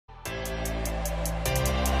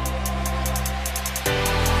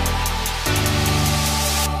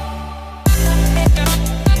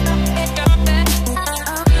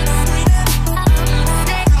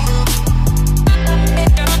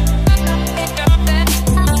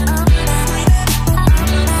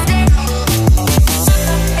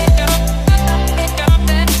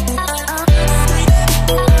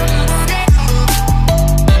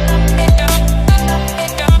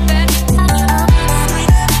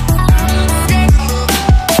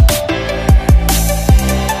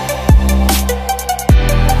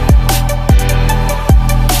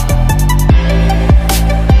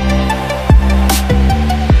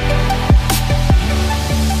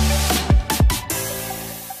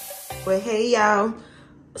But hey y'all,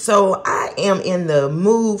 so I am in the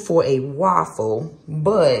mood for a waffle,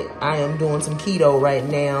 but I am doing some keto right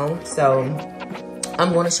now. So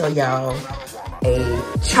I'm gonna show y'all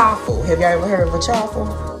a chaffle. Have y'all ever heard of a chaffle?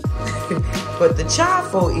 But the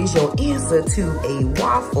chaffle is your answer to a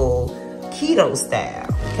waffle keto style,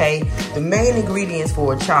 okay? The main ingredients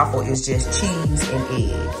for a chaffle is just cheese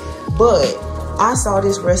and egg. But I saw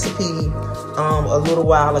this recipe a little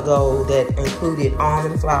while ago that included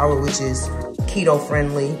almond flour, which is keto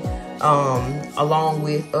friendly, along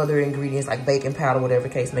with other ingredients like baking powder, whatever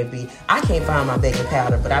the case may be. I can't find my baking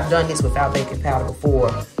powder, but I've done this without baking powder before,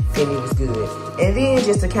 and it was good. And then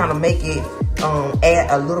just to kind of make it,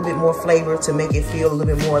 add a little bit more flavor to make it feel a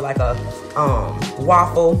little bit more like a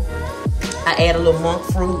waffle, I add a little monk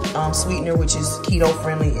fruit sweetener, which is keto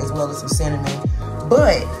friendly, as well as some cinnamon.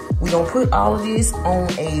 But we're gonna put all of this on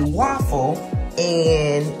a waffle,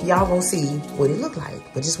 and y'all gonna see what it look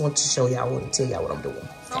like. But just want to show y'all and tell y'all what I'm doing.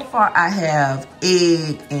 So far I have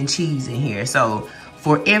egg and cheese in here. So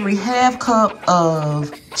for every half cup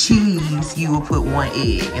of cheese, you will put 1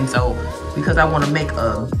 egg. And so because I wanna make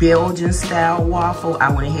a Belgian style waffle,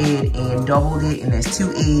 I went ahead and doubled it, and that's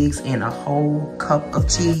 2 eggs and a whole cup of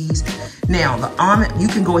cheese. Now the almond, you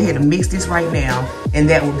can go ahead and mix this right now, and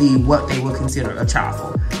that will be what they would consider a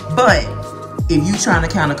chaffle. But if you're trying to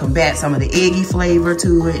kind of combat some of the eggy flavor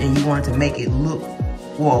to it, and you want it to make it look,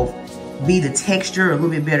 well, be the texture, a little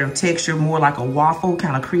bit better texture, more like a waffle,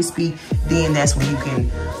 kind of crispy, then that's when you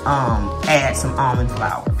can add some almond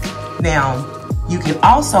flour. Now, you can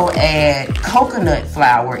also add coconut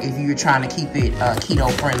flour if you're trying to keep it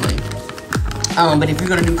keto friendly. But if you're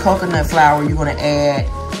gonna do coconut flour, you're gonna add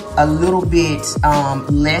a little bit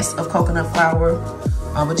less of coconut flour,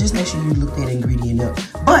 but just make sure you look that ingredient up.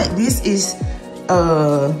 But this is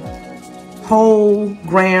whole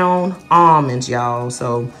ground almonds, y'all.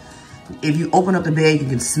 So if you open up the bag, you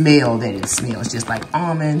can smell that it smells just like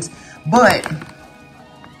almonds. But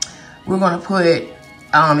we're gonna put,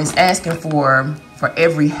 it's asking for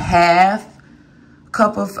every half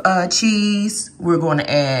cup of cheese, we're gonna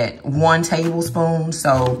add 1 tablespoon.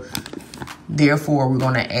 So therefore we're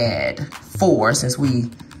gonna add 4 since we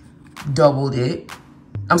doubled it.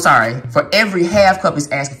 I'm sorry, for every half cup it's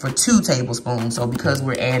asking for 2 tablespoons. So because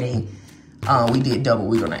we're adding, we did double,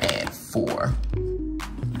 we're gonna add 4.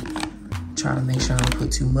 Trying to make sure I don't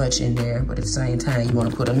put too much in there, but at the same time, you wanna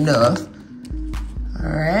put enough. All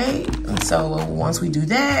right, and so once we do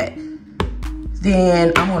that,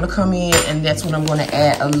 then I'm gonna come in, and that's when I'm gonna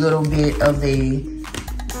add a little bit of the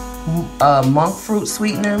monk fruit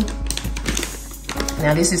sweetener.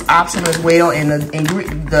 Now this is optional as well, and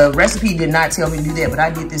the recipe did not tell me to do that, but I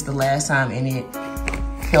did this the last time, and it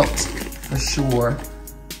helped for sure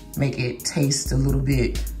make it taste a little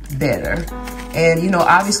bit better. And you know,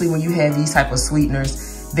 obviously when you have these type of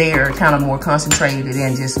sweeteners, they're kind of more concentrated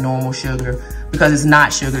than just normal sugar, because it's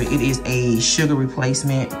not sugar, it is a sugar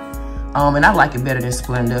replacement. And I like it better than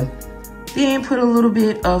Splenda. Then put a little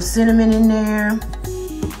bit of cinnamon in there.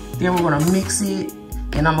 Then we're gonna mix it,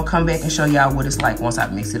 and I'm gonna come back and show y'all what it's like once I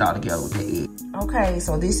mix it all together with the egg. Okay,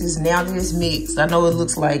 so this is, now that it's mixed, I know it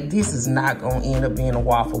looks like this is not gonna end up being a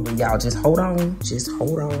waffle, but y'all just hold on,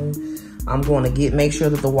 I'm gonna make sure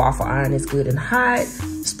that the waffle iron is good and hot,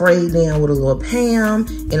 spray it down with a little Pam,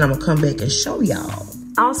 and I'm gonna come back and show y'all.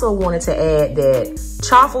 I also wanted to add that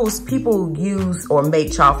chaffles, people use or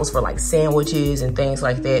make chaffles for like sandwiches and things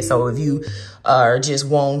like that. So if you are just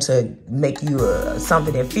want to make you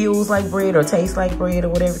something that feels like bread or tastes like bread or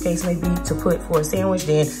whatever the case may be to put for a sandwich,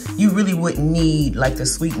 then you really wouldn't need like the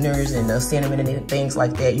sweeteners and the cinnamon and things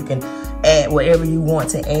like that. You can add whatever you want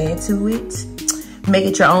to add to it. Make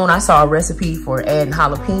it your own. I saw a recipe for adding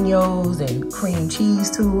jalapenos and cream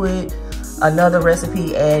cheese to it. Another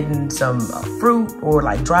recipe adding some fruit or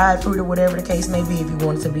like dried fruit or whatever the case may be if you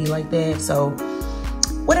want it to be like that. So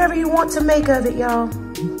whatever you want to make of it, y'all.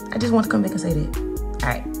 I just want to come back and say that. All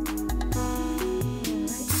right.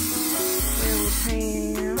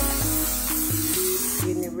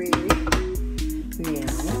 Getting it ready. Now,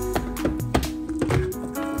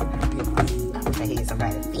 I had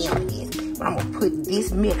somebody film this, but I'm gonna put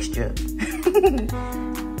this mixture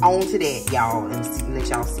onto that, y'all, and let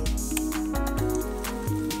y'all see.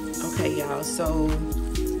 Okay, y'all, so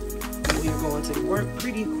we're going to work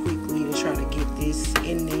pretty quickly to try to get this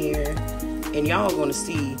in there. And y'all are gonna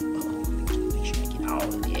see, make sure I get all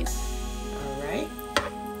of that. All right,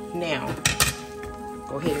 now,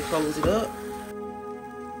 go ahead and close it up.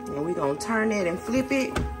 And we're gonna turn that and flip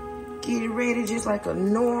it. Get it ready just like a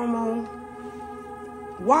normal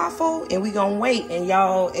waffle. And we gonna wait, and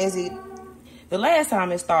y'all, the last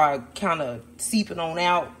time it started kind of seeping on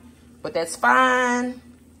out, but that's fine.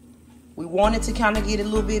 We wanted to kind of get a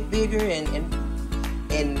little bit bigger and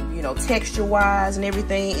you know, texture wise and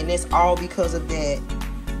everything, and it's all because of that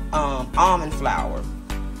almond flour.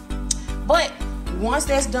 But once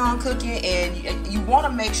that's done cooking, and you want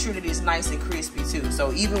to make sure that it's nice and crispy too.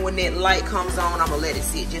 So even when that light comes on, I'm gonna let it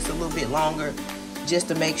sit just a little bit longer, just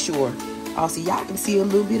to make sure. Oh, see, y'all can see a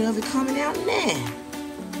little bit of it coming out now.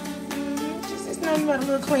 Just it's nothing but a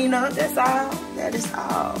little clean up. That's all. That is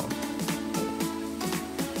all.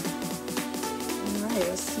 All right,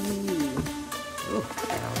 let's see. Look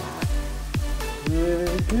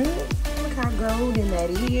how golden that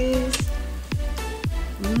is.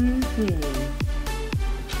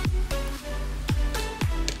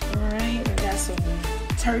 Alright, I got some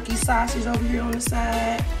turkey sausage over here on the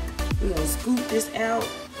side. We're gonna scoop this out.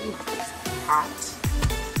 Ooh, it's hot.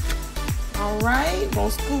 Alright,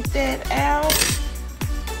 gonna scoop that out.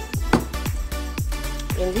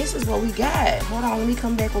 And this is what we got. Hold on, let me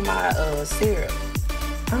come back with my syrup.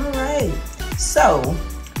 Alright, so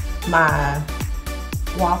my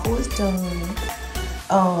waffle is done.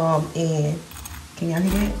 And can y'all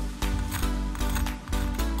hear that?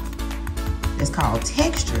 It's called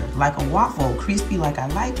texture, like a waffle, crispy like I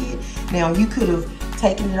like it. Now you could have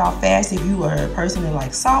taken it off fast if you were a person that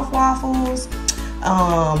likes soft waffles.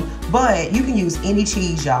 But you can use any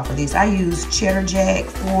cheese, y'all, for this. I use cheddar jack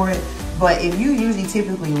for it. But if you usually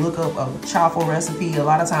typically look up a chaffle recipe, a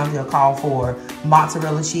lot of times they'll call for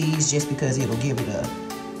mozzarella cheese just because it'll give it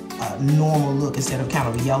a normal look instead of kind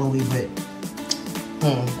of yellowy. But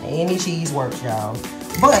any cheese works, y'all.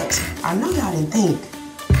 But I know y'all didn't think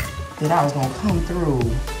that I was gonna come through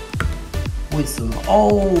with some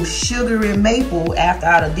old sugary maple after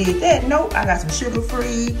I done did that. Nope, I got some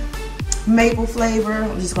sugar-free maple flavor.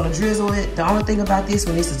 I'm just gonna drizzle it. The only thing about this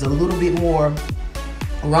one, this is a little bit more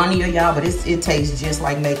runnier, y'all, but it tastes just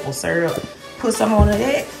like maple syrup. Put some on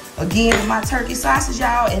that. Again, with my turkey sausage,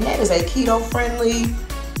 y'all, and that is a keto-friendly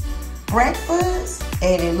breakfast,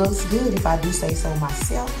 and it looks good if I do say so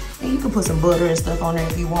myself. And you can put some butter and stuff on there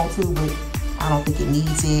if you want to, but I don't think it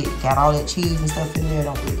needs it. Got all that cheese and stuff in there,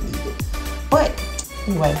 don't really need it. But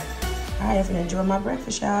anyway, all right, I'm gonna enjoy my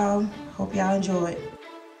breakfast, y'all. Hope y'all enjoy it.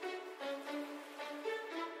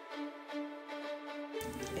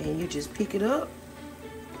 And you just pick it up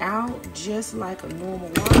out just like a normal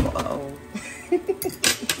waffle. Uh-oh.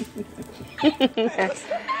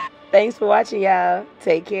 Thanks for watching, y'all.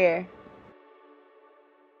 Take care.